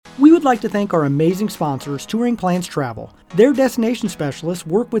would like to thank our amazing sponsors, Touring Plans Travel. Their destination specialists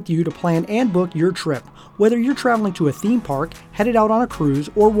work with you to plan and book your trip. Whether you're traveling to a theme park, headed out on a cruise,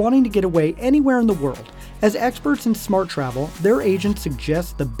 or wanting to get away anywhere in the world. As experts in smart travel, their agents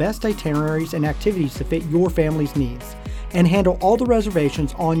suggest the best itineraries and activities to fit your family's needs and handle all the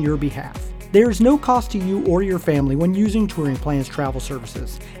reservations on your behalf. There is no cost to you or your family when using Touring Plans Travel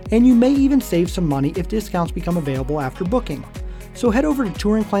services, and you may even save some money if discounts become available after booking. So head over to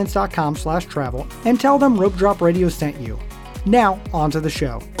touringplans.com/travel and tell them Rope Drop Radio sent you. Now, on to the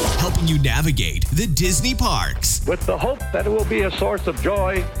show. Helping you navigate the Disney parks. With the hope that it will be a source of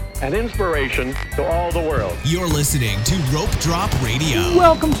joy and inspiration to all the world. You're listening to Rope Drop Radio.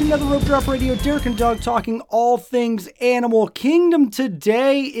 Welcome to another Rope Drop Radio. Derek and Doug talking all things Animal Kingdom.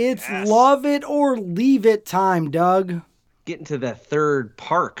 Today, it's love it or leave it time, Doug. Getting to the third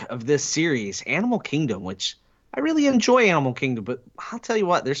park of this series, Animal Kingdom, which I really enjoy Animal Kingdom, but I'll tell you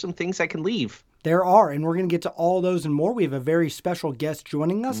what, there's some things I can leave. There are, and we're going to get to all those and more. We have a very special guest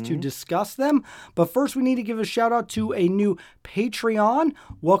joining us to discuss them. But first, we need to give a shout out to a new Patreon.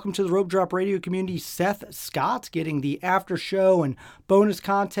 Welcome to the Rope Drop Radio community, Seth Scott, getting the after show and bonus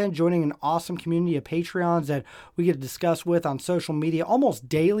content, joining an awesome community of Patreons that we get to discuss with on social media. Almost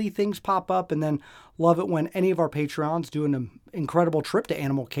daily things pop up, and then love it when any of our Patreons do an incredible trip to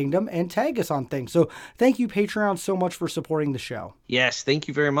Animal Kingdom and tag us on things. So thank you, Patreon, so much for supporting the show. Yes, thank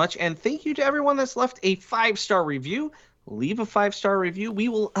you very much. And thank you to everyone that's left a 5-star review. Leave a 5-star review. We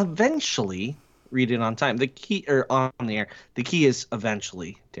will eventually read it on time. The key, or on the air. The key is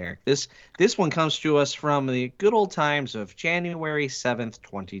eventually, Derek. This one comes to us from the good old times of January 7th,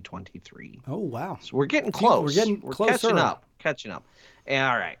 2023. Oh, wow. So we're getting close. We're closer. Catching up. And,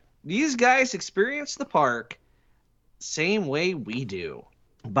 all right. These guys experience the park same way we do,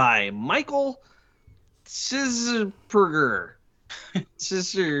 by Michael Scissorperger.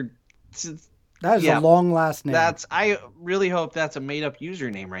 That is a long last name. I really hope that's a made-up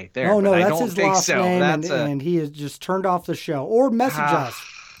username right there. Oh, no, that's his last name, and he has just turned off the show. Or message us.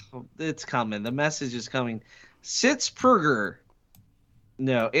 It's coming. The message is coming. Sitzperger.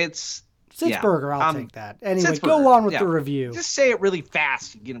 No, it's... Sitzberger, I'll take that. Anyway, Sitzberger, go on with the review. Just say it really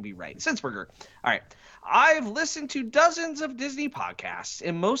fast. You're going to be right. Sitzberger. All right. I've listened to dozens of Disney podcasts,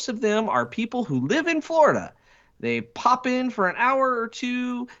 and most of them are people who live in Florida. They pop in for an hour or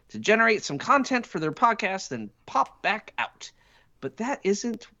two to generate some content for their podcast, then pop back out. But that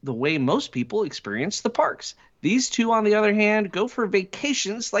isn't the way most people experience the parks. These two, on the other hand, go for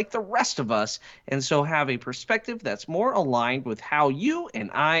vacations like the rest of us, and so have a perspective that's more aligned with how you and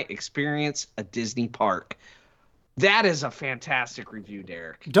I experience a Disney park. That is a fantastic review,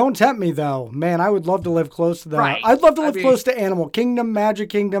 Derek. Don't tempt me, though. Man, I would love to live close to that. Right. I'd love to live close to Animal Kingdom, Magic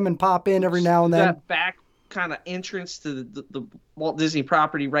Kingdom, and pop in every now and then. That back kind of entrance to the Walt Disney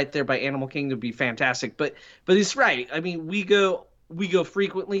property right there by Animal Kingdom would be fantastic. But he's right. I mean, we go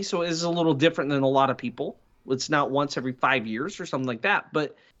frequently, so it is a little different than a lot of people. It's not once every 5 years or something like that,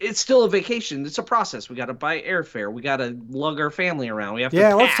 but it's still a vacation. It's a process. We got to buy airfare. We got to lug our family around. We have to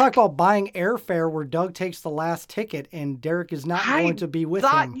pack. Let's talk about buying airfare where Doug takes the last ticket and Derek is not going to be with him.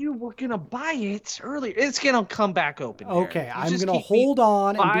 I thought you were going to buy it earlier. It's going to come back open. Okay, I'm going to hold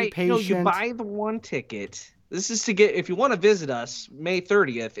on and be patient. No, you buy the one ticket. This is to get, if you want to visit us May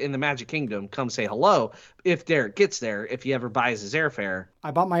 30th in the Magic Kingdom, come say hello. If Derek gets there, if he ever buys his airfare.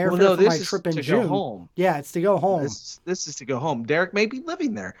 I bought my airfare for my trip in June. Go home. Yeah, it's to go home. This is to go home. Derek may be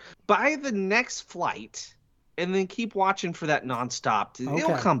living there. Buy the next flight and then keep watching for that nonstop. Okay.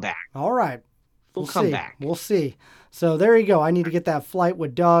 It'll come back. All right. We'll come back. We'll see. So there you go. I need to get that flight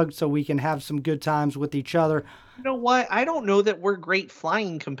with Doug so we can have some good times with each other. You know what? I don't know that we're great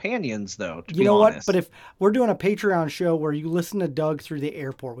flying companions, though, to be honest. You know what? But if we're doing a Patreon show where you listen to Doug through the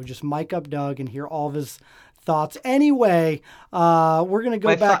airport, we just mic up Doug and hear all of his thoughts. Anyway, we're going to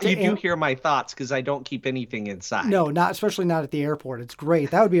go back to... You do hear my thoughts because I don't keep anything inside. No, especially not at the airport. It's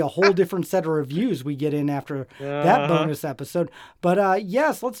great. That would be a whole different set of reviews we get in after that bonus episode. But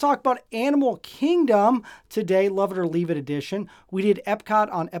yes, let's talk about Animal Kingdom today, Love It or Leave It edition. We did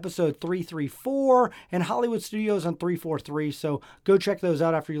Epcot on episode 334 and Hollywood Studios on 343. So go check those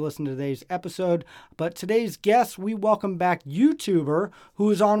out after you listen to today's episode. But today's guest, we welcome back YouTuber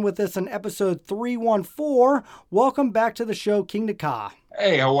who is on with us in episode 314. Welcome back to the show, KingdaKha.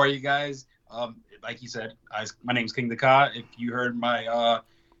 Hey, how are you guys? Like you said, my name's KingdaKha. If you heard my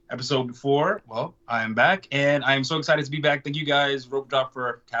episode before, well, I am back, and I'm so excited to be back. Thank you guys, Rope Drop,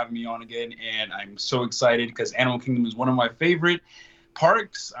 for having me on again, and I'm so excited because Animal Kingdom is one of my favorite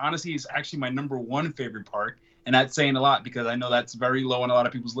parks. Honestly, it's actually my number one favorite park, and that's saying a lot because I know that's very low on a lot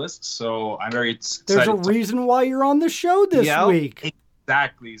of people's lists, so I'm very excited. There's a reason why you're on the show this week.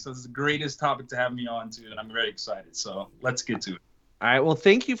 Exactly. So this is the greatest topic to have me on to, and I'm very excited. So let's get to it. All right. Well,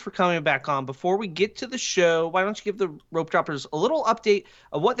 thank you for coming back on. Before we get to the show, why don't you give the rope droppers a little update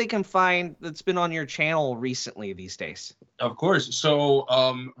of what they can find that's been on your channel recently these days? Of course. So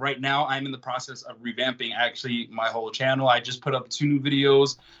right now I'm in the process of revamping actually my whole channel. I just put up 2 new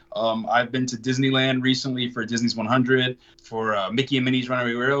videos. I've been to Disneyland recently for Disney's 100 for Mickey and Minnie's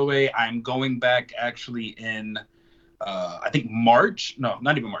Runaway Railway. I'm going back actually in I think March. No,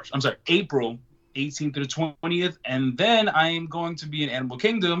 not even March. I'm sorry, April 18th to the 20th. And then I am going to be in Animal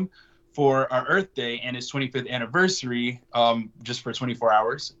Kingdom for our Earth Day and its 25th anniversary, just for 24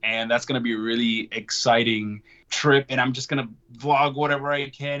 hours. And that's going to be a really exciting trip. And I'm just going to vlog whatever I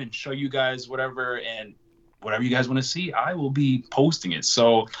can and show you guys whatever. And whatever you guys want to see, I will be posting it.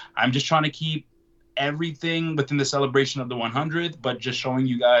 So I'm just trying to keep everything within the celebration of the 100th, but just showing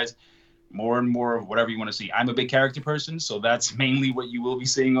you guys more and more of whatever you want to see. I'm a big character person, so that's mainly what you will be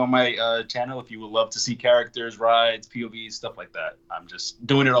seeing on my channel. If you would love to see characters, rides, POVs, stuff like that, I'm just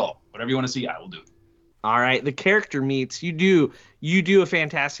doing it all. Whatever you want to see, I will do. All right, the character meets. You do a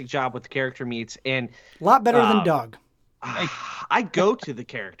fantastic job with the character meets, and A lot better than Doug. I go to the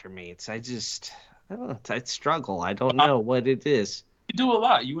character meets. I don't know. I struggle. I don't know what it is. You do a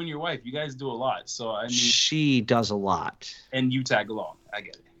lot. You and your wife, you guys do a lot. So I mean, she does a lot, and you tag along. I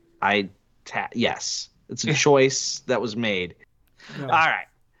get it. Yes, it's a choice that was made. Yeah. All right.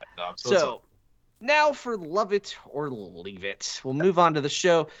 So Now for Love It or Leave It. We'll move on to the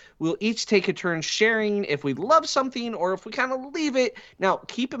show. We'll each take a turn sharing if we love something or if we kind of leave it. Now,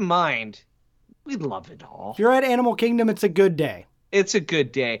 keep in mind, we love it all. If you're at Animal Kingdom, it's a good day. It's a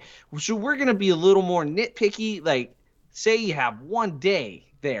good day. So we're going to be a little more nitpicky. Like, say you have one day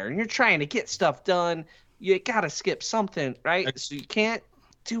there and you're trying to get stuff done. You got to skip something, right? So you can't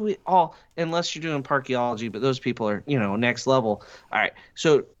do it all unless you're doing parkeology, but those people are, next level. All right,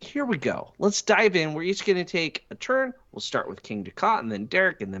 so here we go. Let's dive in. We're each going to take a turn. We'll start with KingdaKha and then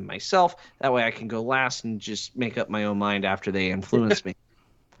Derek and then myself. That way I can go last and just make up my own mind after they influence me.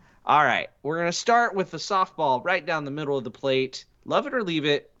 All right, we're going to start with the softball right down the middle of the plate. Love it or leave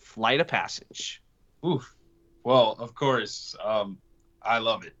it, Flight of Passage. Oof. Well, of course, I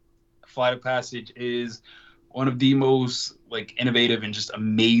love it. Flight of Passage is one of the most innovative and just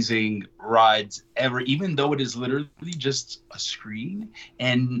amazing rides ever, even though it is literally just a screen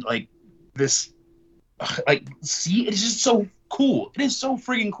and this see, it's just so cool. It is so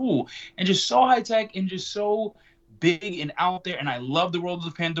freaking cool and just so high tech and just so big and out there. And I love the world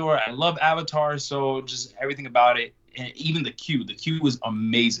of Pandora. I love Avatar. So just everything about it. And even the queue was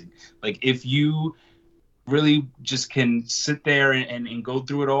amazing. If you really just can sit there and go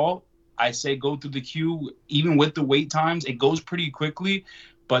through it all, I say go through the queue. Even with the wait times, it goes pretty quickly,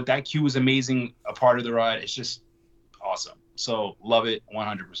 but that queue is amazing. A part of the ride. It's just awesome. So love it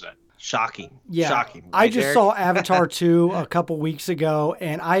 100%. Shocking. Yeah. Shocking. I Right, just Derek? saw Avatar 2 a couple weeks ago,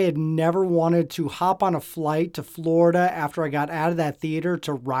 and I had never wanted to hop on a flight to Florida after I got out of that theater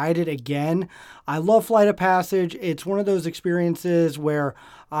to ride it again. I love Flight of Passage. It's one of those experiences where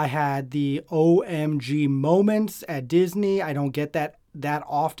I had the OMG moments at Disney. I don't get that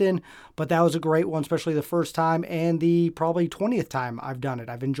often, but that was a great one, especially the first time and the probably 20th time I've done it.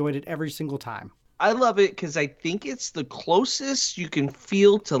 I've enjoyed it every single time. I love it because I think it's the closest you can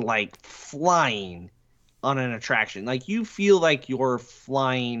feel to flying on an attraction. You feel like you're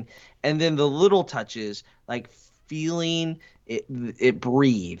flying, and then the little touches, feeling it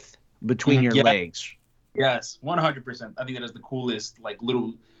breathe between your legs. Yes, 100%. I think that is the coolest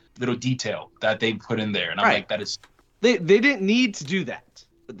little detail that they put in there, and I'm Right. that is. They didn't need to do that,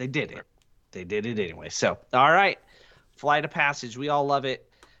 but they did it. They did it anyway. So, all right, Flight of Passage. We all love it.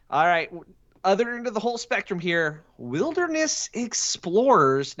 All right. Other end of the whole spectrum here, Wilderness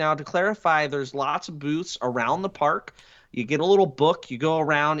Explorers. Now, to clarify, there's lots of booths around the park. You get a little book, you go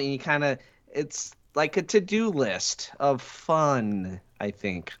around, and it's like a to-do list of fun, I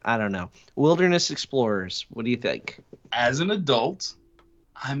think. I don't know. Wilderness Explorers, what do you think? As an adult,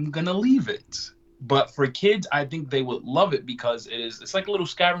 I'm going to leave it. But for kids, I think they would love it because it's like a little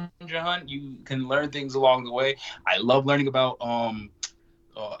scavenger hunt. You can learn things along the way. I love learning about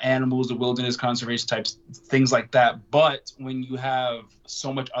animals, the wilderness conservation types, things like that. But when you have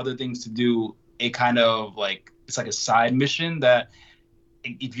so much other things to do, it kind of it's like a side mission that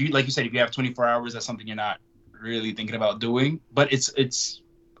if you, like you said, if you have 24 hours, that's something you're not really thinking about doing. But it's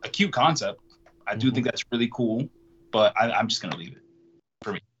a cute concept. I do think that's really cool, but I'm just going to leave it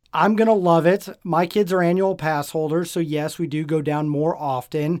for me. I'm going to love it. My kids are annual pass holders, so yes, we do go down more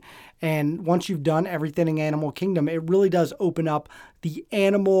often. And once you've done everything in Animal Kingdom, it really does open up the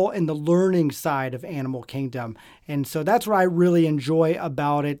animal and the learning side of Animal Kingdom. And so that's what I really enjoy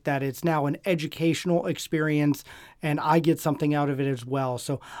about it, that it's now an educational experience and I get something out of it as well.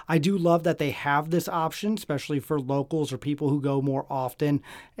 So I do love that they have this option, especially for locals or people who go more often.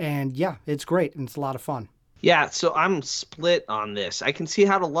 And yeah, it's great and it's a lot of fun. Yeah, so I'm split on this. I can see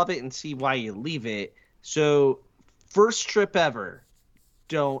how to love it and see why you leave it. So, first trip ever,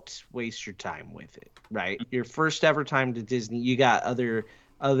 don't waste your time with it, right? Your first ever time to Disney, you got other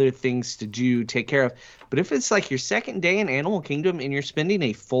things to do, take care of. But if it's like your second day in Animal Kingdom and you're spending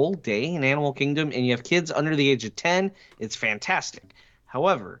a full day in Animal Kingdom and you have kids under the age of 10, it's fantastic.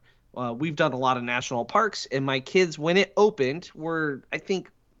 However, we've done a lot of national parks, and my kids, when it opened, were, I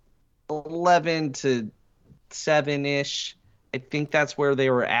think, 11 to 7-ish. I think that's where they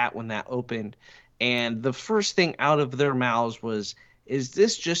were at when that opened. And the first thing out of their mouths was, is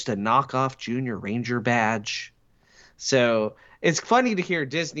this just a knockoff Junior Ranger badge? So it's funny to hear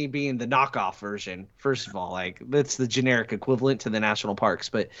Disney being the knockoff version. First of all, like, that's the generic equivalent to the national parks.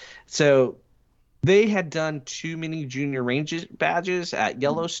 But so they had done too many Junior Ranger badges at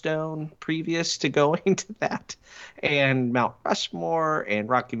Yellowstone previous to going to that, and Mount Rushmore and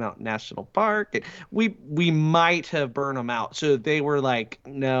Rocky Mountain National Park. We might have burned them out. So they were like,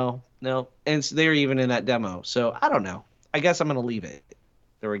 no. And so they're even in that demo. So I don't know. I guess I'm going to leave it.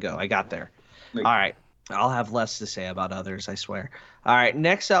 There we go. I got there. All right. I'll have less to say about others, I swear. All right.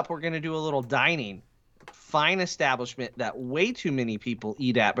 Next up, we're going to do a little dining. Fine establishment that way too many people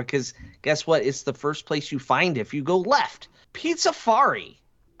eat at, because guess what? It's the first place you find if you go left. Pizzafari.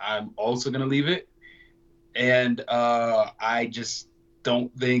 I'm also going to leave it. And I just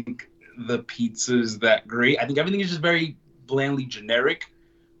don't think the pizza's that great. I think everything is just very blandly generic.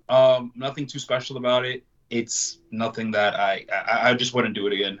 Nothing too special about it. It's nothing that I just wouldn't do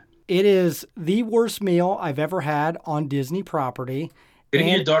it again. It is the worst meal I've ever had on Disney property. Did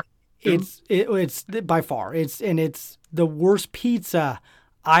it get dark? It's by far. It's the worst pizza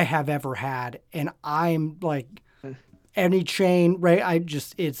I have ever had, and I'm like, any chain, right?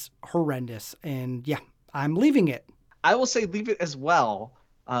 It's horrendous, and yeah, I'm leaving it. I will say leave it as well.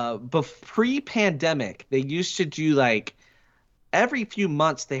 Pre-pandemic, they used to do like every few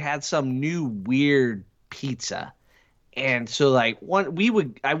months they had some new weird pizza. And so like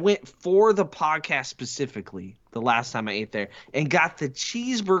I went for the podcast specifically the last time I ate there and got the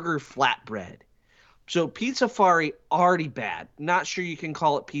cheeseburger flatbread. So Pizzafari, already bad. Not sure you can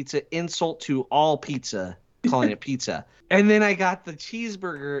call it pizza. Insult to all pizza, calling it pizza. And then I got the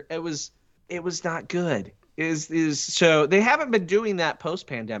cheeseburger. It was not good. So they haven't been doing that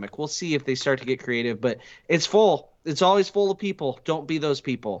post-pandemic. We'll see if they start to get creative, but it's full. It's always full of people. Don't be those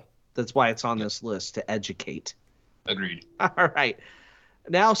people. That's why it's on this list, to educate. Agreed. All right.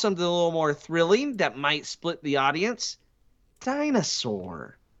 Now something a little more thrilling that might split the audience.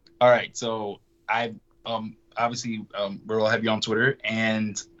 Dinosaur. All right. So I obviously we're all heavy on Twitter,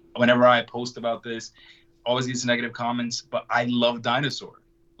 and whenever I post about this, always gets negative comments. But I love Dinosaur.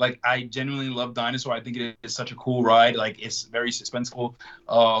 Like, I genuinely love Dinosaur. I think it is such a cool ride. Like, it's very suspenseful.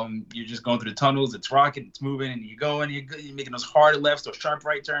 You're just going through the tunnels. It's rocking. It's moving, and you go, and you're making those hard lefts or sharp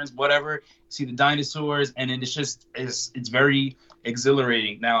right turns, whatever. See the dinosaurs, and then it's very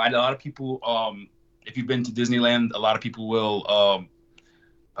exhilarating. Now, a lot of people, if you've been to Disneyland, a lot of people will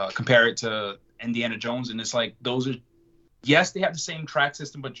compare it to Indiana Jones, and it's like, those are, yes, they have the same track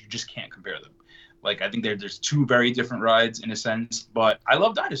system, but you just can't compare them. Like, I think there's two very different rides in a sense, but I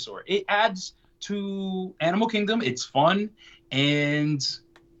love Dinosaur. It adds to Animal Kingdom. It's fun, and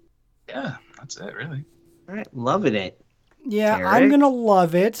yeah, that's it, really. All right, loving it. Yeah, Eric? I'm gonna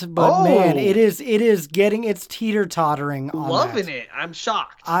love it, but man, it is getting its teeter-tottering on loving that. it. I'm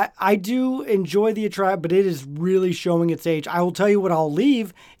shocked. I do enjoy the attraction, but it is really showing its age. I will tell you what I'll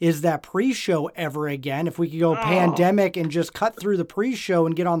leave is that pre-show ever again. If we could go pandemic and just cut through the pre-show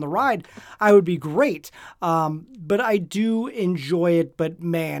and get on the ride, I would be great. But I do enjoy it, but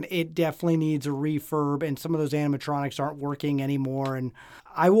man, it definitely needs a refurb, and some of those animatronics aren't working anymore. And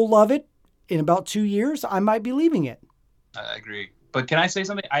I will love it. In about 2 years, I might be leaving it. I agree. But can I say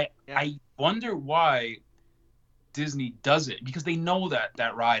something? I wonder why Disney does it, because they know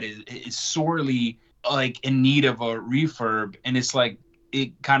that ride is sorely like in need of a refurb, and it's like,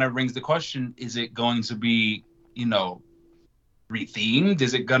 it kind of rings the question: is it going to be, rethemed?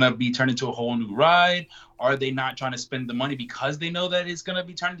 Is it gonna be turned into a whole new ride? Are they not trying to spend the money because they know that it's gonna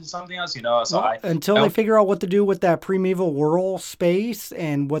be turned into something else? So until they figure out what to do with that primeval whirl space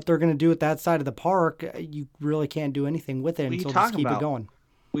and what they're gonna do with that side of the park, you really can't do anything with it until they keep it going.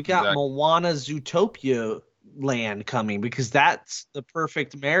 We got Exactly. Moana's Zootopia land coming because that's the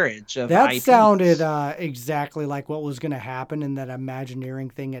perfect marriage of That IPs. sounded exactly like what was going to happen in that Imagineering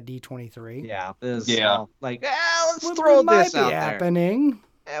thing at D23. Yeah, this Yeah. all like, let's Well, throw it might this be out there. happening.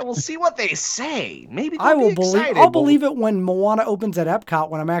 We'll see what they say. Maybe I they'll will be believe. excited. I'll believe it when Moana opens at Epcot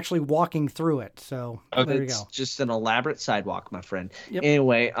when I'm actually walking through it. So there you It's go. just an elaborate sidewalk, my friend. Yep.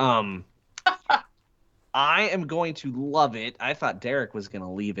 Anyway, I am going to love it. I thought Derek was going to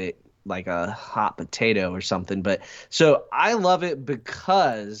leave it like a hot potato or something, but so I love it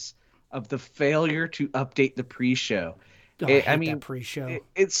because of the failure to update the pre-show. Oh, I hate that pre-show.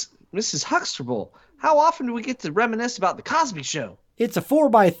 It's Mrs. Huxtable. How often do we get to reminisce about the Cosby Show? It's a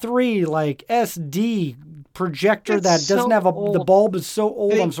 4x3 like SD projector It's that so doesn't have the old. bulb is so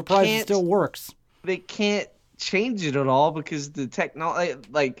old. They I'm surprised it can't- still works. They can't change it at all because the technology,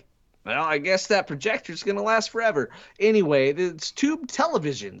 like, well, I guess that projector's going to last forever. Anyway, it's tube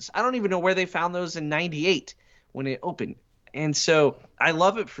televisions. I don't even know where they found those in 98 when it opened. And so I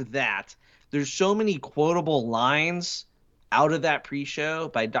love it for that. There's so many quotable lines out of that pre-show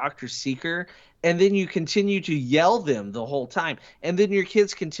by Dr. Seeker, and then you continue to yell them the whole time. And then your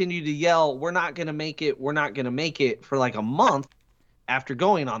kids continue to yell, "We're not going to make it, we're not going to make it," for like a month after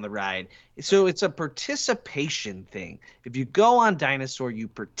going on the ride. So it's a participation thing. If you go on Dinosaur, you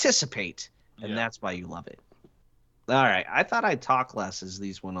participate, and that's why you love it. All right. I thought I'd talk less as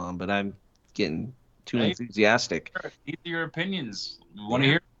these went on, but I'm getting too enthusiastic. These are your opinions. We want to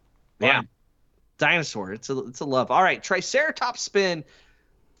hear. Yeah. Fine. Dinosaur. It's a love. All right. Triceratops spin.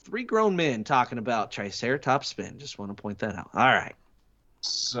 3 grown men talking about Triceratops spin. Just want to point that out. All right.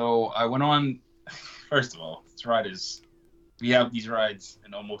 So I went on. First of all, this ride is. We have these rides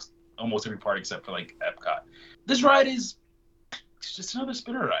in almost every park except for like Epcot. This ride is it's just another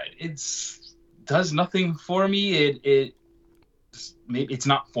spinner ride. It's does nothing for me. Maybe it's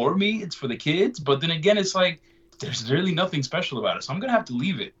not for me. It's for the kids. But then again, it's like there's really nothing special about it. So I'm gonna have to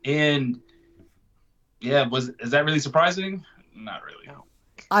leave it. And yeah, is that really surprising? Not really. No.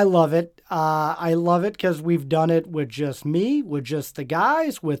 I love it. I love it because we've done it with just me, with just the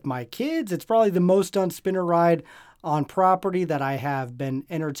guys, with my kids. It's probably the most done spinner ride on property that I have been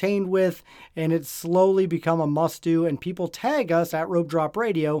entertained with, and it's slowly become a must-do, and people tag us at Rope Drop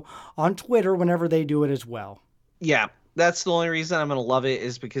Radio on Twitter whenever they do it as well. Yeah, that's the only reason I'm going to love it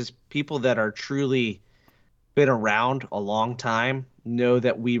is because people that are truly been around a long time know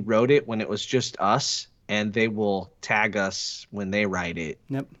that we wrote it when it was just us, and they will tag us when they write it.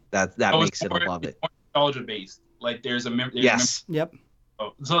 Yep. That makes it a love it. Nostalgia based. Like there's a yes. Yep.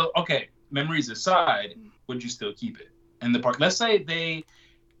 So okay, memories aside, would you still keep it in the park? Let's say they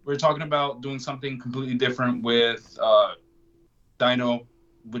were talking about doing something completely different with Dino.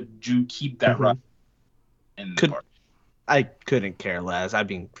 Would you keep that ride in the park? I couldn't care less. I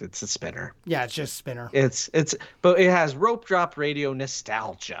mean, it's a spinner. Yeah, it's just spinner. It's but it has Rope Drop Radio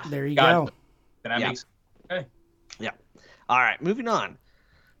nostalgia. There you go. Then that makes okay. Yeah. All right, moving on.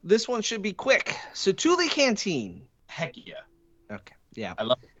 This one should be quick. Satuli Canteen. Heck yeah. Okay. Yeah. I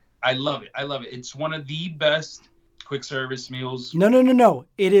love it. I love it. It's one of the best quick service meals. No.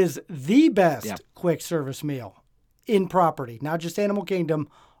 It is the best quick service meal in property, not just Animal Kingdom,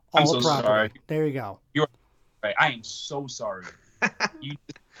 all I'm so property. sorry. There you go. You're right. I am so sorry.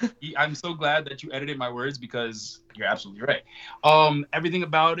 I'm so glad that you edited my words because you're absolutely right. Everything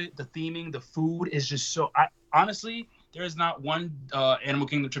about it, the theming, the food is just so. Honestly, there is not one Animal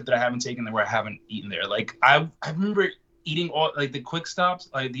Kingdom trip that I haven't taken where I haven't eaten there. Like I remember eating all like the quick stops,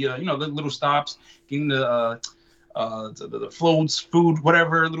 like the the little stops, getting the floats, food,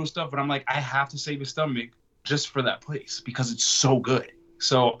 whatever little stuff. But I'm like, I have to save a stomach just for that place because it's so good.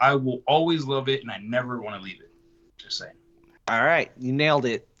 So I will always love it, and I never want to leave it. Just saying. All right, you nailed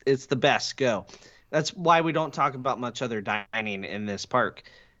it. It's the best. Go. That's why we don't talk about much other dining in this park,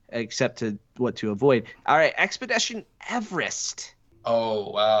 except to what to avoid. All right, Expedition Everest.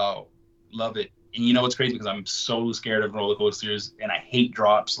 Oh wow, love it. And you know what's crazy? Because I'm so scared of roller coasters, and I hate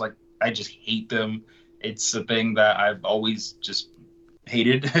drops. Like I just hate them. It's a thing that I've always just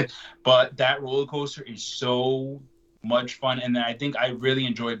hated. But that roller coaster is so much fun, and I think I really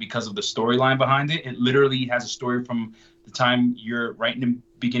enjoy it because of the storyline behind it. It literally has a story from the time you're right in the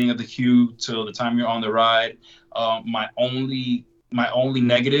beginning of the queue till the time you're on the ride. My only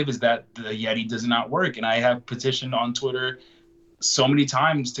negative is that the Yeti does not work, and I have petitioned on Twitter so many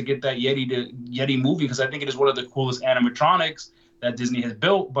times to get that Yeti movie because I think it is one of the coolest animatronics that Disney has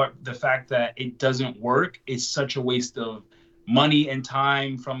built. But the fact that it doesn't work is such a waste of money and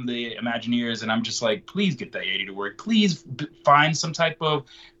time from the Imagineers, and I'm just like, please get that Yeti to work. Please find some type of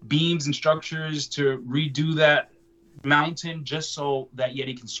beams and structures to redo mountain just so that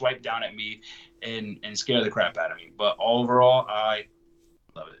Yeti can swipe down at me and scare the crap out of me. But overall, I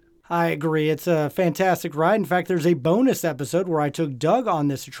love it. I agree. It's a fantastic ride. In fact, there's a bonus episode where I took Doug on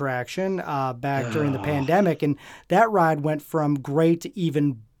this attraction back during the pandemic, and that ride went from great to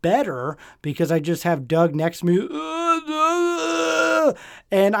even better because I just have Doug next to me.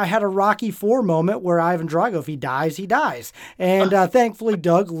 And I had a Rocky IV moment where Ivan Drago, if he dies, he dies. And thankfully,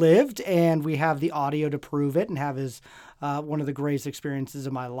 Doug lived, and we have the audio to prove it and have his one of the greatest experiences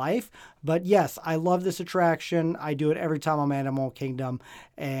of my life. But yes, I love this attraction. I do it every time I'm Animal Kingdom,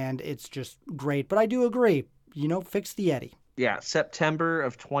 and it's just great. But I do agree, fix the Yeti. Yeah, September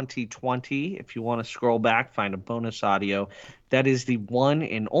of 2020. If you want to scroll back, find a bonus audio. That is the one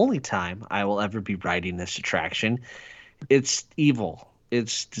and only time I will ever be riding this attraction. It's evil.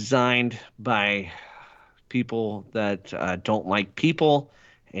 It's designed by people that don't like people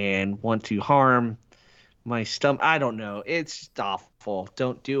and want to harm my stomach. I don't know. It's just awful.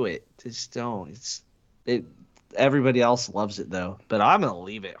 Don't do it. Just don't. Everybody else loves it though, but I'm gonna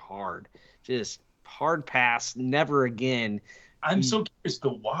leave it hard. Just hard pass. Never again. I'm so curious the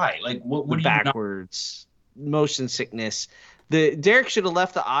why. Like what do you backwards motion sickness. Derek should have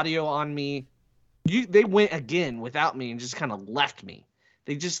left the audio on me. They went again without me and just kind of left me.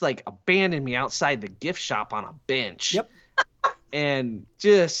 They just like abandoned me outside the gift shop on a bench. Yep. And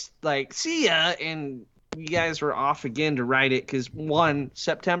just like, see ya. And you guys were off again to ride it because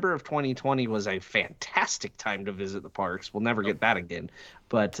September of 2020 was a fantastic time to visit the parks. We'll never get that again.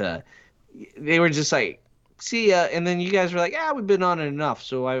 But they were just like, see ya. And then you guys were like, we've been on it enough.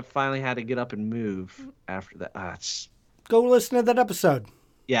 So I finally had to get up and move after that. Go listen to that episode.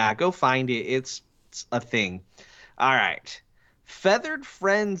 Yeah, go find it. It's a thing. All right. Feathered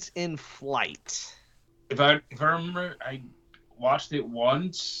Friends in Flight. If I remember, I watched it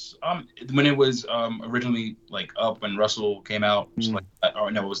once when it was originally like up when Russell came out. Like that.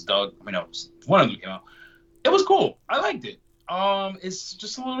 Or no, it was Doug. I mean, no, it was one of them came out. It was cool. I liked it. It's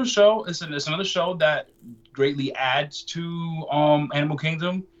just a little show. It's another show that greatly adds to Animal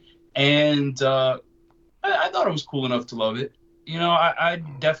Kingdom, and I thought it was cool enough to love it.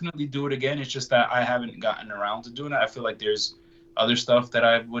 I'd definitely do it again. It's just that I haven't gotten around to doing it. I feel like there's other stuff that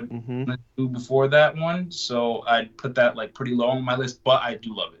I would do before that one. So I'd put that like pretty low on my list, but I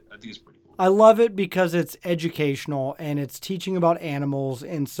do love it. I think it's pretty cool. I love it because it's educational and it's teaching about animals.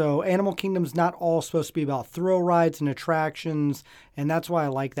 And so Animal Kingdom's not all supposed to be about thrill rides and attractions. And that's why I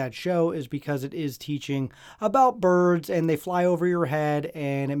like that show, is because it is teaching about birds and they fly over your head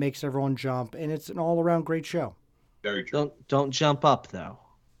and it makes everyone jump. And it's an all around great show. Very true. Don't jump up though.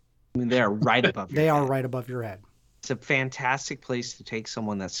 I mean, they are right above your They head. are right above your head. It's a fantastic place to take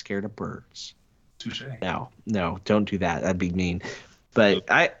someone that's scared of birds. Touche. No, don't do that. That'd be mean. But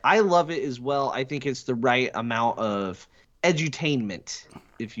I love it as well. I think it's the right amount of edutainment,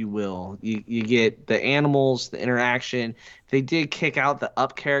 if you will. You get the animals, the interaction. They did kick out the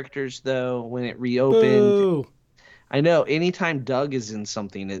Up characters, though, when it reopened. Boo. I know. Anytime Doug is in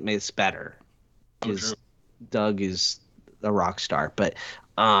something, it makes better. Because Doug is a rock star. But,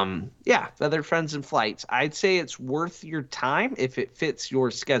 Feathered Friends in Flights. I'd say it's worth your time if it fits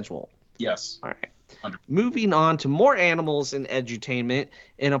your schedule. Yes. All right. Moving on to more animals and edutainment.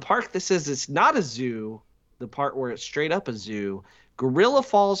 In a park that says it's not a zoo, the part where it's straight up a zoo, Gorilla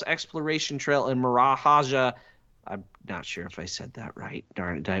Falls Exploration Trail in Marahaja. I'm not sure if I said that right.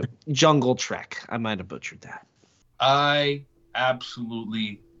 Darn it. Jungle Trek. I might have butchered that. I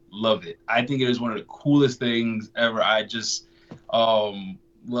absolutely love it. I think it is one of the coolest things ever. I just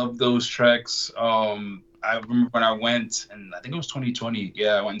love those treks. I remember when I went, and I think it was 2020.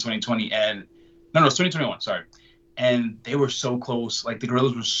 Yeah, I went in 2020, and no, it's 2021. Sorry. And they were so close. Like the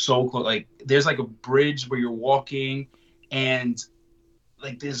gorillas were so close. Like there's like a bridge where you're walking, and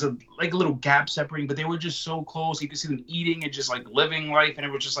like there's a little gap separating, but they were just so close. You could see them eating and just like living life, and it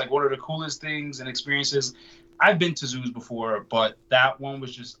was just like one of the coolest things and experiences. I've been to zoos before, but that one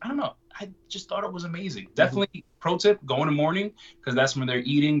was just, I don't know. I just thought it was amazing. Definitely pro tip, go in the morning because that's when they're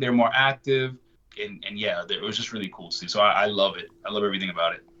eating. They're more active. And yeah, it was just really cool to see. So I love it. I love everything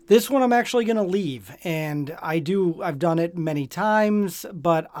about it. This one I'm actually going to leave, and I've done it many times,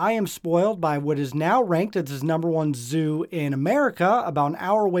 but I am spoiled by what is now ranked as the #1 zoo in America, about an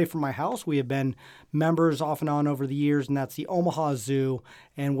hour away from my house. We have been members off and on over the years, and that's the Omaha Zoo.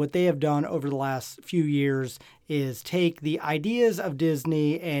 And what they have done over the last few years is take the ideas of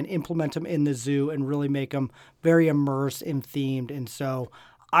Disney and implement them in the zoo and really make them very immersed and themed. And so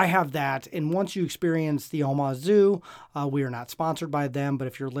I have that. And once you experience the Omaha Zoo, we are not sponsored by them, but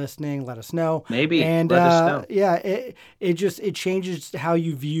if you're listening, let us know. Maybe. And let us know. Yeah, it changes how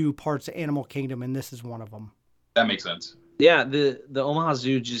you view parts of Animal Kingdom, and this is one of them. That makes sense. Yeah, the Omaha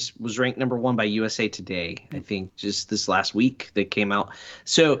Zoo just was ranked number 1 by USA Today, I think, just this last week that came out.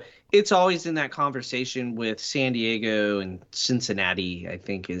 So it's always in that conversation with San Diego and Cincinnati, I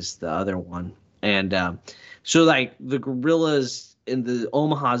think, is the other one. And so, like, the gorillas in the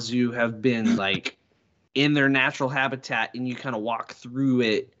Omaha Zoo have been, like, in their natural habitat, and you kind of walk through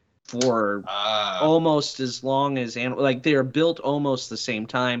it for almost as long as like they are built almost the same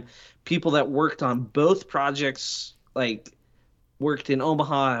time. People that worked on both projects, like, worked in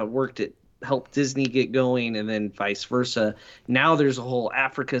Omaha, helped Disney get going, and then vice versa. Now there's a whole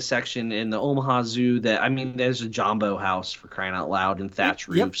Africa section in the Omaha Zoo that, I mean, there's a Jumbo house, for crying out loud, and thatch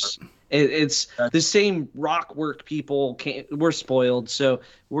roofs. It's the same rock work people. We're spoiled, so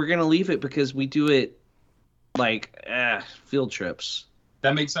we're gonna leave it because we do it like field trips.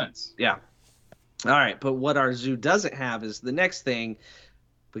 That makes sense. Yeah. All right, but what our zoo doesn't have is the next thing,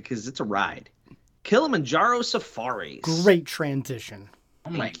 because it's a ride. Kilimanjaro safaris. Great transition. Oh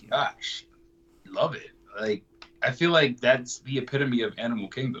my gosh. Love it. Like, I feel like that's the epitome of Animal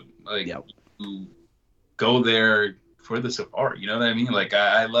Kingdom. Like, you go there for the safari. You know what I mean? Like,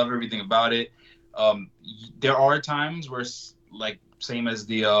 I love everything about it. There are times where, like, same as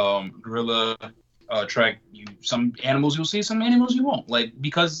the gorilla trek, some animals you'll see, some animals you won't. Like,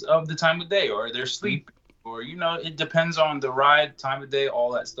 because of the time of day or their sleep. Or, you know, it depends on the ride, time of day,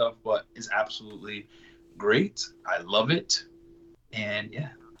 all that stuff, but it's absolutely great. I love it. And yeah.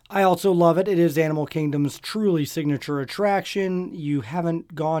 I also love it. It is Animal Kingdom's truly signature attraction. You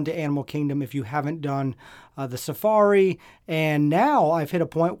haven't gone to Animal Kingdom if you haven't done the safari. And now I've hit a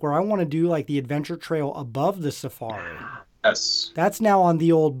point where I want to do like the adventure trail above the safari. Yes. That's now on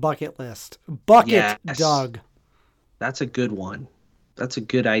the old bucket list. Bucket, yes. Doug. That's a good one. That's a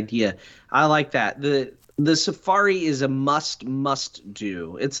good idea. I like that. The safari is a must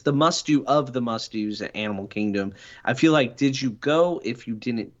do. It's the must do of the must do's at Animal Kingdom. I feel like, did you go? If you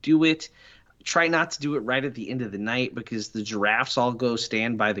didn't do it, try not to do it right at the end of the night, because the giraffes all go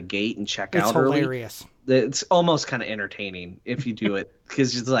stand by the gate and check out early. It's hilarious. It's almost kind of entertaining if you do it,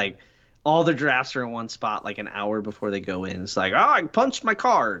 because it's like all the giraffes are in one spot like an hour before they go in. It's like, oh, I punched my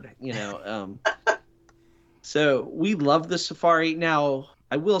card, you know. So we love the safari. Now,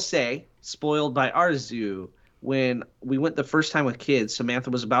 I will say, spoiled by our zoo, when we went the first time with kids, Samantha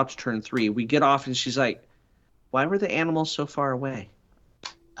was about to turn 3. We get off and she's like, why were the animals so far away?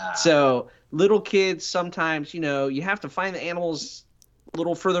 So little kids, sometimes, you know, you have to find the animals a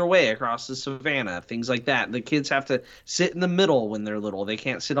little further away across the savannah, things like that. The kids have to sit in the middle when they're little. They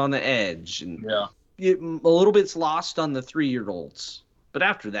can't sit on the edge. And a little bit's lost on the 3-year-olds. But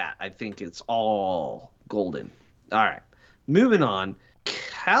after that, I think it's all golden. All right, moving on.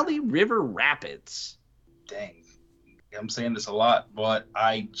 Cali River Rapids. Dang. I'm saying this a lot, but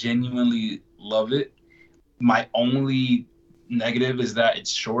I genuinely love it. My only negative is that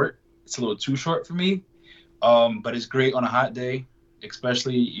it's short. It's a little too short for me. But it's great on a hot day,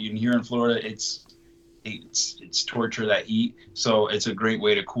 especially here in Florida. It's torture, that heat. So it's a great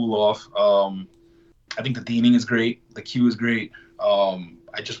way to cool off. I think the theming is great. The queue is great.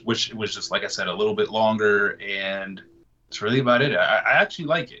 I just wish it was just, like I said, a little bit longer, and that's really about it. I actually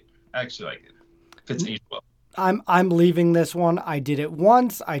like it. Fits aged well. I'm leaving this one. I did it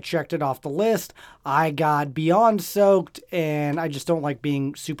once. I checked it off the list. I got beyond soaked, and I just don't like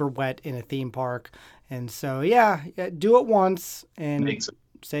being super wet in a theme park. And so, yeah, do it once and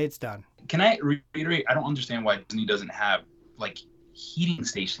say it's done. Can I reiterate? I don't understand why Disney doesn't have, like, heating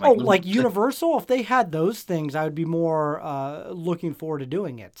stations. Like Universal? If they had those things, I would be more looking forward to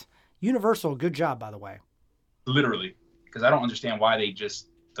doing it. Universal, good job, by the way. Literally. Because I don't understand why they just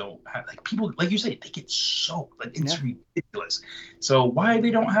don't have, like, people, like you say, they get soaked. Like, it's ridiculous. So why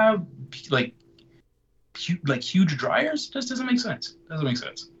they don't have, like huge dryers just doesn't make sense. And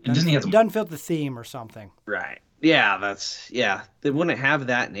Disney has them. Doesn't fit the theme or something. Right. Yeah, they wouldn't have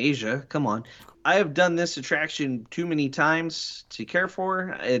that in Asia. Come on. I have done this attraction too many times to care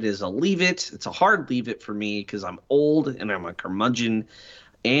for. It is a leave it. It's a hard leave it for me because I'm old and I'm a curmudgeon.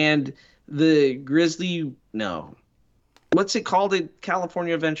 And the what's it called at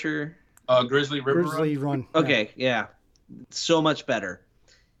California Adventure? Grizzly River Run. Okay, yeah. So much better.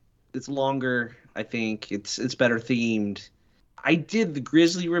 It's longer, I think. It's better themed. I did the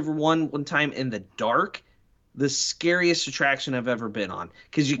Grizzly River one time in the dark. The scariest attraction I've ever been on,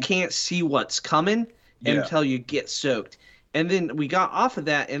 because you can't see what's coming until you get soaked. And then we got off of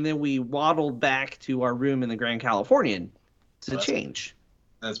that, and then we waddled back to our room in the Grand Californian to change.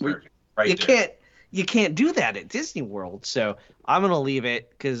 That's perfect. You can't do that at Disney World, so I'm gonna leave it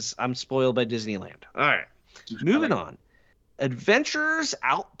because I'm spoiled by Disneyland. All right, moving on. Adventurers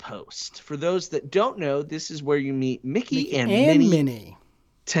Outpost. For those that don't know, this is where you meet Mickey and Minnie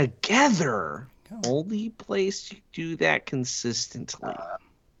together. Only place you do that consistently.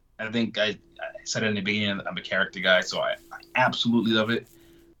 I think I said it in the beginning, I'm a character guy, so I absolutely love it.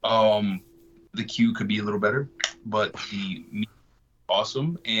 The Q could be a little better, but the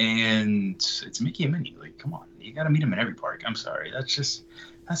awesome, and it's Mickey and Minnie. Like, come on, you got to meet him in every park. I'm sorry,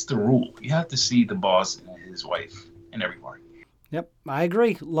 that's the rule. You have to see the boss and his wife in every park. Yep, I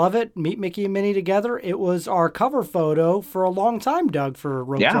agree. Love it. Meet Mickey and Minnie together. It was our cover photo for a long time, Doug, for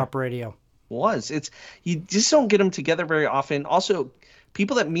Rope Drop Radio. It's you just don't get them together very often. Also,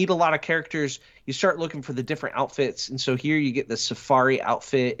 people that meet a lot of characters, you start looking for the different outfits, and so here you get the safari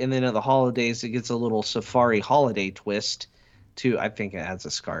outfit, and then at the holidays it gets a little safari holiday twist too. I think it adds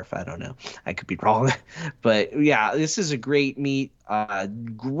a scarf. I don't know. I could be wrong, but yeah, this is a great meet.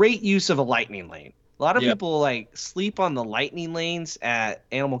 Great use of a lightning lane. A lot of people like sleep on the lightning lanes at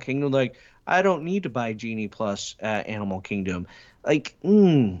Animal Kingdom. Like, I don't need to buy Genie Plus at Animal Kingdom. Like,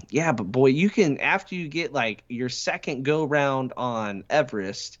 yeah, but boy, you can, after you get like your second go round on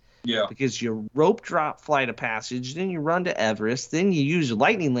Everest, because you rope drop Flight of Passage, then you run to Everest, then you use your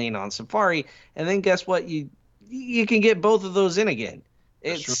lightning lane on Safari, and then guess what? You can get both of those in again.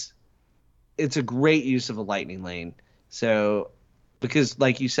 It's a great use of a lightning lane. So, because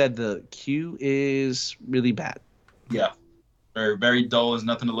like you said, the queue is really bad. Yeah, very, very dull. There's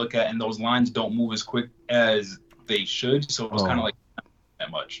nothing to look at, and those lines don't move as quick as they should. So it was kind of like not that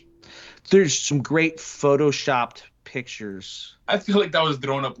much. There's some great photoshopped pictures. I feel like that was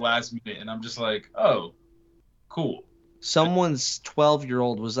thrown up last minute, and I'm just like, oh, cool. Someone's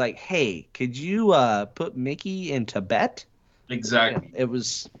 12-year-old was like, hey, could you put Mickey in Tibet? Exactly. Yeah, it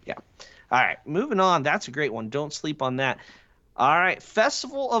was, yeah. All right, moving on. That's a great one. Don't sleep on that. All right,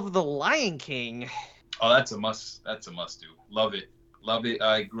 Festival of the Lion King. Oh, that's a must. That's a must do. Love it. Love it.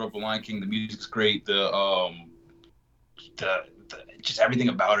 I grew up with Lion King. The music's great. The just everything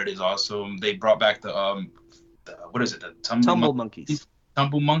about it is awesome. They brought back the what is it? The Tumble Monkeys.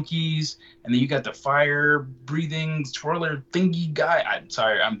 Tumble Monkeys, and then you got the fire breathing twirler thingy guy. I'm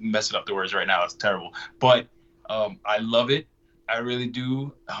sorry, I'm messing up the words right now. It's terrible, but I love it. I really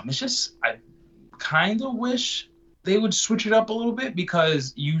do. It's just I kind of wish they would switch it up a little bit,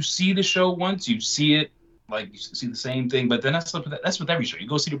 because you see the show once, you see it, like you see the same thing, but then that's with every show. You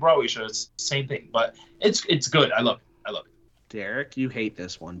go see the Broadway show, it's the same thing, but it's good. I love it. Derek, you hate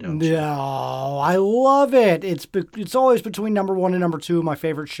this one, don't you? No, I love it. It's always between number 1 and number 2 of my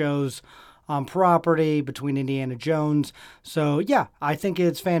favorite shows on property, between Indiana Jones. So yeah, I think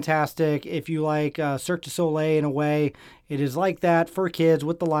it's fantastic. If you like Cirque du Soleil in a way, it is like that for kids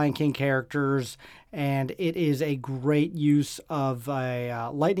with the Lion King characters, and it is a great use of a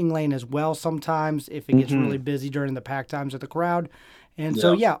lightning lane as well sometimes if it gets really busy during the pack times of the crowd. And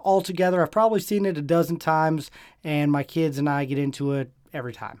so, yeah, altogether, I've probably seen it a dozen times, and my kids and I get into it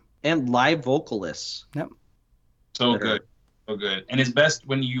every time. And live vocalists. Yep. So good. So good. And it's best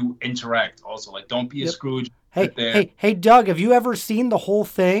when you interact also. Like, don't be a Scrooge. Hey, Doug, have you ever seen the whole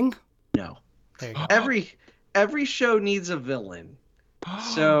thing? No. There you go. Every show needs a villain.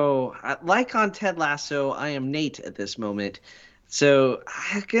 So, like on Ted Lasso, I am Nate at this moment. So,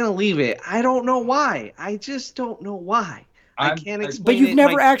 I'm going to leave it. I don't know why. I just don't know why. I can't explain it. But you've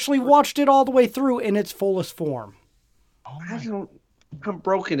never actually watched it all the way through in its fullest form. I'm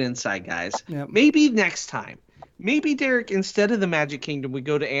broken inside, guys. Yep. Maybe next time. Maybe, Derek, instead of the Magic Kingdom, we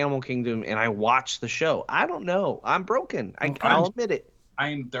go to Animal Kingdom and I watch the show. I don't know. I'm broken. I'll admit it. I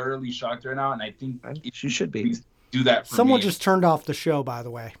am thoroughly shocked right now, and I think you should be. Do that for Someone me. just turned off the show, by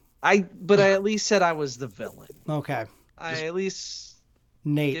the way. But I at least said I was the villain. Okay.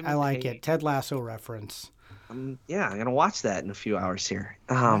 Nate, I like it. Ted Lasso reference. Yeah, I'm gonna watch that in a few hours here.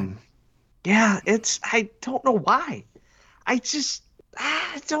 Yeah, I don't know why. I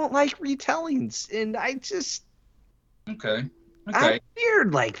don't like retellings, and Okay. I'm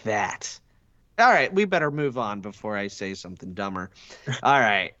weird like that. All right, we better move on before I say something dumber. All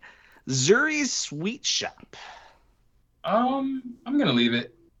right, Zuri's Sweet Shop. I'm gonna leave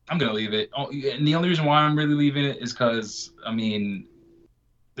it. Oh, and the only reason why I'm really leaving it is because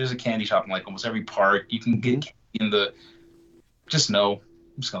there's a candy shop in like almost every park. You can get candy in the. I'm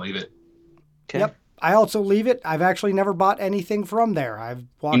just gonna leave it. Okay. Yep. I also leave it. I've actually never bought anything from there. I've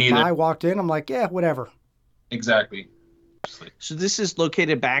walked in. I'm like, yeah, whatever. Exactly. So this is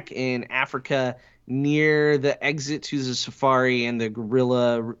located back in Africa, near the exit to the safari and the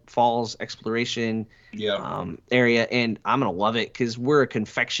Gorilla Falls exploration area, and I'm gonna love it because we're a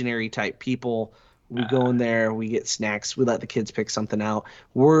confectionery type people. We go in there, we get snacks, we let the kids pick something out.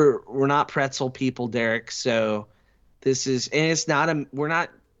 We're not pretzel people, Derek, so This is, and it's not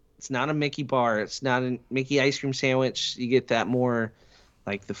a Mickey bar. It's not a Mickey ice cream sandwich. You get that more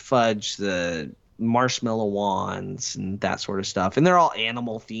like the fudge, the marshmallow wands, and that sort of stuff. And they're all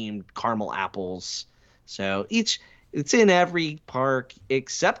animal themed caramel apples. So it's in every park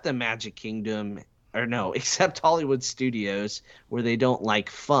except the Magic Kingdom, or no, except Hollywood Studios, where they don't like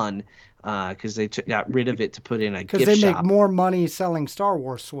fun because they got rid of it to put in a gift shop. Because they make more money selling Star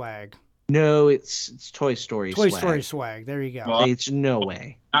Wars swag. No, it's Toy Story swag. Toy Story swag. There you go. Well, It's no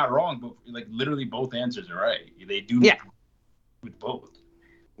way. Not wrong, but like literally both answers are right. They do with both.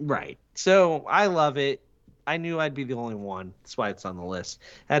 Right. So I love it. I knew I'd be the only one. That's why it's on the list.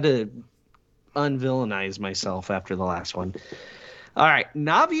 I had to unvillainize myself after the last one. All right.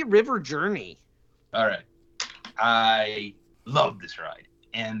 Navi River Journey. All right. I love this ride.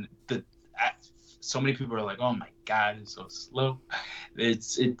 And so many people are like, oh my God, it's so slow.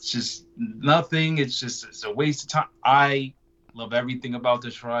 It's just nothing. It's a waste of time. I love everything about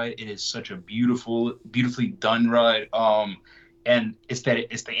this ride. It is such a beautifully done ride. And it's the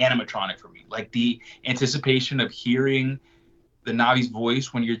animatronic for me. Like the anticipation of hearing the Navi's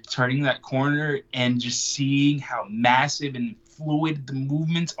voice when you're turning that corner and just seeing how massive and fluid the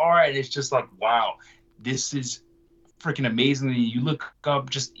movements are. And it's just like, wow, this is freaking amazing. And you look up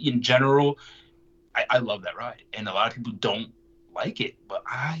just in general, I love that ride. And a lot of people don't like it, but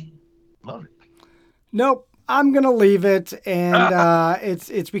I love it. Nope. I'm going to leave it. And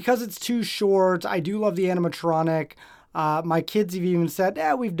it's because it's too short. I do love the animatronic. My kids have even said,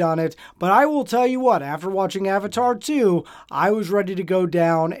 we've done it. But I will tell you what, after watching Avatar 2, I was ready to go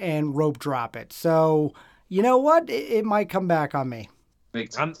down and rope drop it. So, you know what? It might come back on me.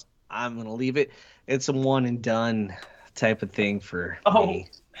 I'm going to leave it. It's a one and done type of thing for me.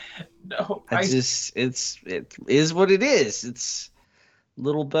 No. It is what it is. It's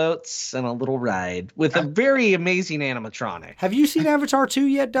little boats and a little ride with a very amazing animatronic. Have you seen Avatar 2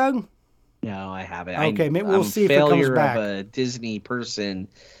 yet, Doug? No, I haven't. Okay, maybe we'll see if it comes back. Of a Disney person.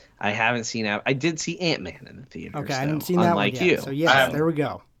 I haven't seen. I did see Ant-Man in the theater. Okay, I didn't see that one yet. You. So yes, there we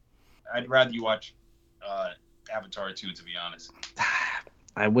go. I'd rather you watch Avatar 2, to be honest.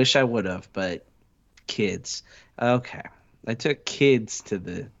 I wish I would have, but kids. Okay, I took kids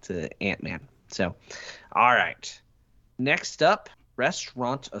to Ant-Man. So, all right. Next up,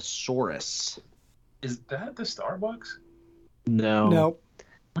 Restaurantosaurus. Is that the Starbucks? No. Nope.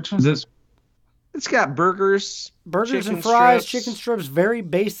 Which one's this? It's got burgers and fries, strips. chicken strips, very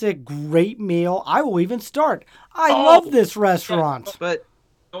basic, great meal. I will even start. I love this restaurant. But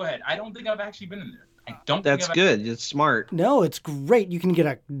go ahead. I don't think I've actually been in there. I don't. That's good. It's smart. No, it's great. You can get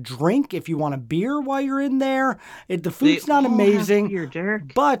a drink if you want a beer while you're in there. The food's not amazing, beer,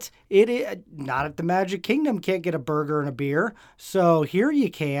 Derek. but it not at the Magic Kingdom. Can't get a burger and a beer. So here you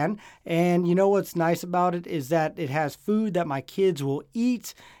can. And you know what's nice about it is that it has food that my kids will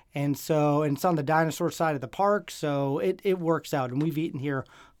eat. And it's on the dinosaur side of the park, so it works out. And we've eaten here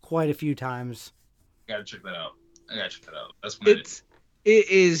quite a few times. I gotta check that out. That's what it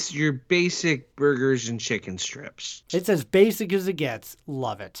is your basic burgers and chicken strips. It's as basic as it gets.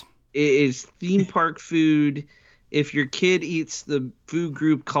 Love it. It is theme park food. If your kid eats the food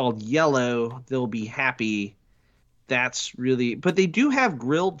group called yellow, they'll be happy. But they do have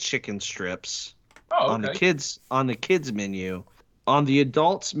grilled chicken strips on the kids menu. On the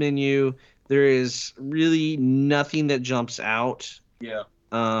adults menu, there is really nothing that jumps out. Yeah.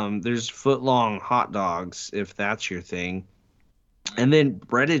 There's foot-long hot dogs, if that's your thing. And then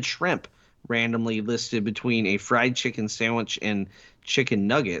breaded shrimp randomly listed between a fried chicken sandwich and chicken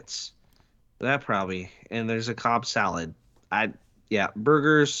nuggets. And there's a Cobb salad.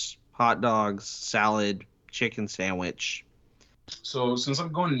 Burgers, hot dogs, salad, chicken sandwich. So since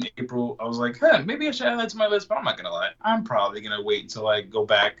I'm going in April, I was like, maybe I should add that to my list, but I'm not going to lie. I'm probably going to wait until I go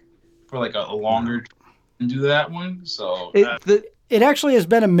back for like a longer and do that one. So it actually has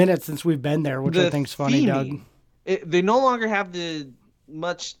been a minute since we've been there, which I think's funny, Doug. They no longer have the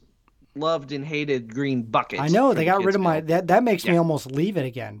much loved and hated green buckets. I know they got rid of that makes me almost leave it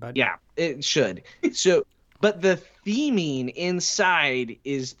again, but yeah, it should. So, but the theming inside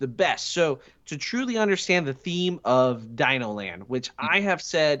is the best. So to truly understand the theme of Dino Land, which I have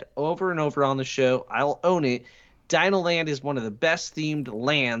said over and over on the show, I'll own it. Dino Land is one of the best themed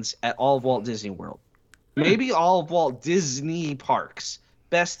lands at all of Walt Disney World. Maybe all of Walt Disney parks.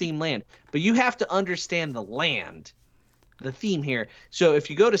 Best themed land. But you have to understand the land, the theme here. So if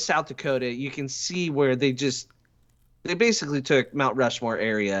you go to South Dakota, you can see where they basically took Mount Rushmore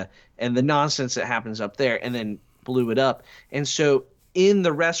area and the nonsense that happens up there and then blew it up. And so in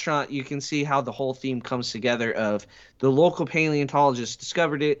the restaurant, you can see how the whole theme comes together of the local paleontologists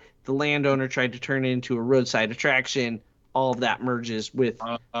discovered it. the landowner tried to turn it into a roadside attraction. All of that merges with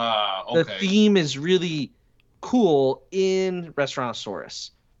the theme is really cool in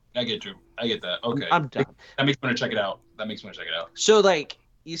Restaurantosaurus. I get you. I get that. Okay. I'm done. That makes me want to check it out. So, like,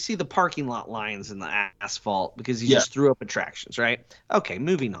 you see the parking lot lines in the asphalt because he just threw up attractions, right? Okay,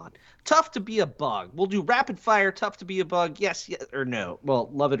 moving on. Tough to be a bug. We'll do rapid fire. Tough to be a bug. Yes or no. Well,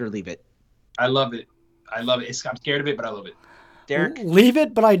 love it or leave it. I love it. I'm scared of it, but I love it. Derek? Leave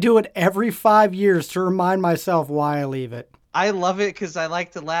it, but I do it every 5 years to remind myself why I leave it. I love it because I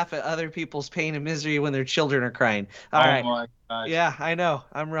like to laugh at other people's pain and misery when their children are crying. All right. My gosh. Yeah, I know.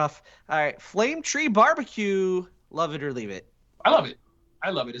 I'm rough. All right. Flame Tree Barbecue. Love it or leave it. I love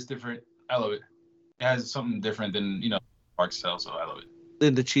it. It's different. I love it. It has something different than, park style, so I love it.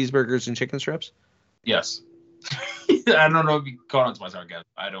 Than the cheeseburgers and chicken strips? Yes. I don't know if you caught on to my sarcasm.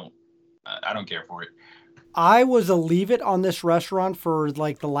 I don't care for it. I was a leave it on this restaurant for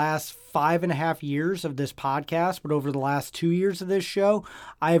like the last 5.5 years of this podcast, but over the last 2 years of this show,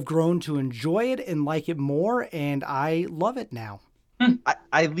 I have grown to enjoy it and like it more, and I love it now.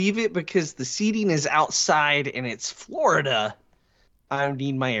 I leave it because the seating is outside and it's Florida. I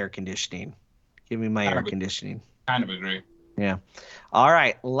need my air conditioning. Give me my air conditioning. Kind of agree. Yeah. All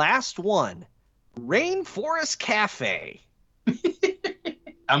right. Last one. Rainforest Cafe.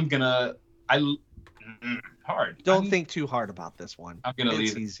 Hard. Don't think too hard about this one. I'm going to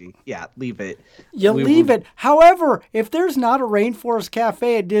leave it. It's easy. Yeah, leave it. You leave it. However, if there's not a Rainforest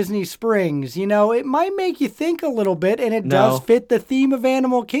Cafe at Disney Springs, it might make you think a little bit, and it does fit the theme of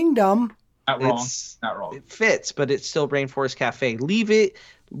Animal Kingdom. Not wrong. It fits, but it's still Rainforest Cafe. Leave it.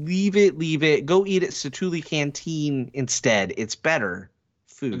 Go eat at Satuli Canteen instead. It's better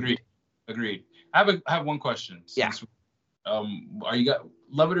food. Agreed. I have one question. Yeah.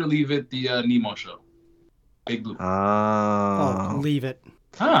 Love it or leave it, the Nemo show? Big Blue. Leave it.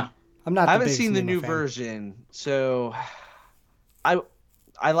 Huh. I haven't seen the new version, so I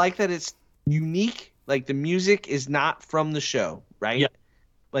like that it's unique. Like the music is not from the show, right? Yeah.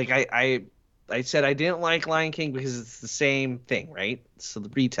 Like I said I didn't like Lion King because it's the same thing, right? So the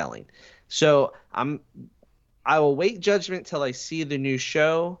retelling. So I will wait judgment till I see the new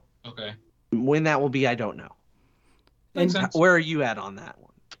show. Okay. When that will be, I don't know. Makes sense. Where are you at on that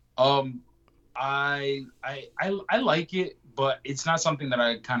one? I like it, but it's not something that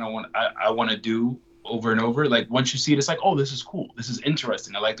I kind of want to do over and over. Like once you see it, it's like, oh, this is cool. This is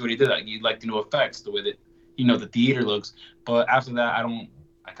interesting. I like the way they did that. You like the new effects, the way that the theater looks. But after that, I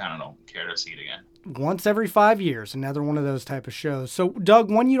kind of don't care to see it again. Once every 5 years, another one of those type of shows. So,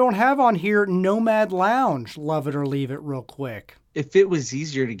 Doug, one you don't have on here, Nomad Lounge. Love it or leave it real quick. If it was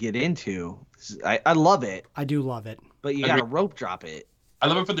easier to get into, I love it. I do love it. But you got to rope drop it. I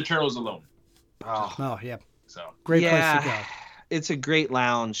love it for the churros alone. Oh yeah. So great place to go. It's a great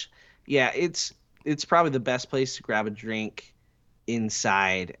lounge. Yeah, it's probably the best place to grab a drink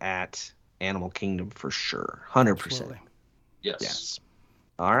inside at Animal Kingdom for sure. 100%. Absolutely. Yes.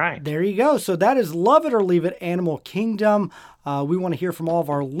 All right. There you go. So that is Love It or Leave It, Animal Kingdom. We want to hear from all of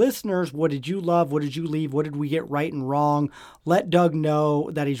our listeners. What did you love? What did you leave? What did we get right and wrong? Let Doug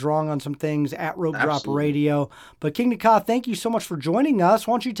know that he's wrong on some things at Rope Drop Radio. But KingdaKha, thank you so much for joining us.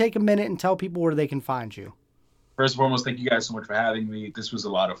 Why don't you take a minute and tell people where they can find you? First and foremost, thank you guys so much for having me. This was a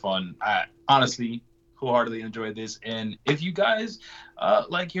lot of fun. I honestly wholeheartedly enjoyed this. And if you guys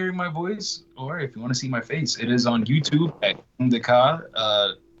like hearing my voice, or if you want to see my face, it is on YouTube at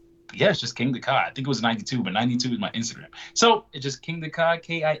KingdaKha. Yeah, it's just KingdaKha. I think it was 92, but 92 is my Instagram. So it's just KingdaKha,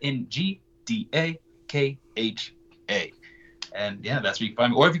 KingdaKha. And yeah, that's where you can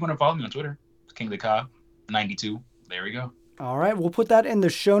find me. Or if you want to follow me on Twitter, it's KingdaKha92. There we go. All right, we'll put that in the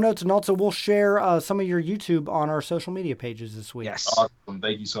show notes, and also we'll share some of your YouTube on our social media pages this week. Yes. Awesome.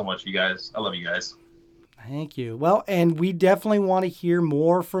 Thank you so much, you guys. I love you guys. Thank you. Well, and we definitely want to hear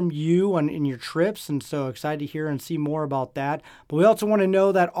more from you in your trips, and so excited to hear and see more about that. But we also want to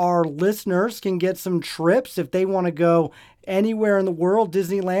know that our listeners can get some trips if they want to go anywhere in the world,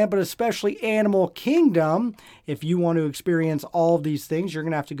 Disneyland, but especially Animal Kingdom. If you want to experience all of these things, you're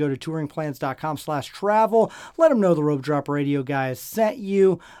going to have to go to touringplans.com/travel. Let them know the Rope Drop Radio guys sent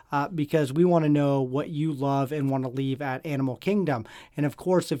you because we want to know what you love and want to leave at Animal Kingdom. And of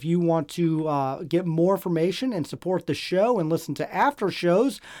course, if you want to get more information and support the show and listen to after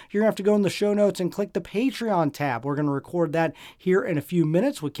shows, you're going to have to go in the show notes and click the Patreon tab. We're going to record that here in a few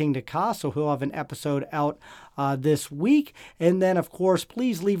minutes with KingdaKha, so he'll have an episode out this week. And then, of course,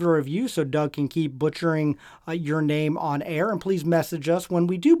 please leave a review so Doug can keep butchering your name on air. And please message us when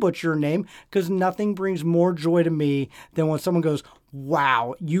we do butcher your name, because nothing brings more joy to me than when someone goes,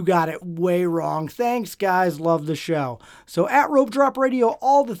 wow, you got it way wrong. Thanks, guys. Love the show. So at Rope Drop Radio,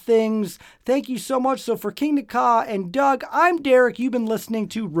 all the things. Thank you so much. So for KingdaKha and Doug, I'm Derek. You've been listening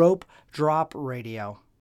to Rope Drop Radio.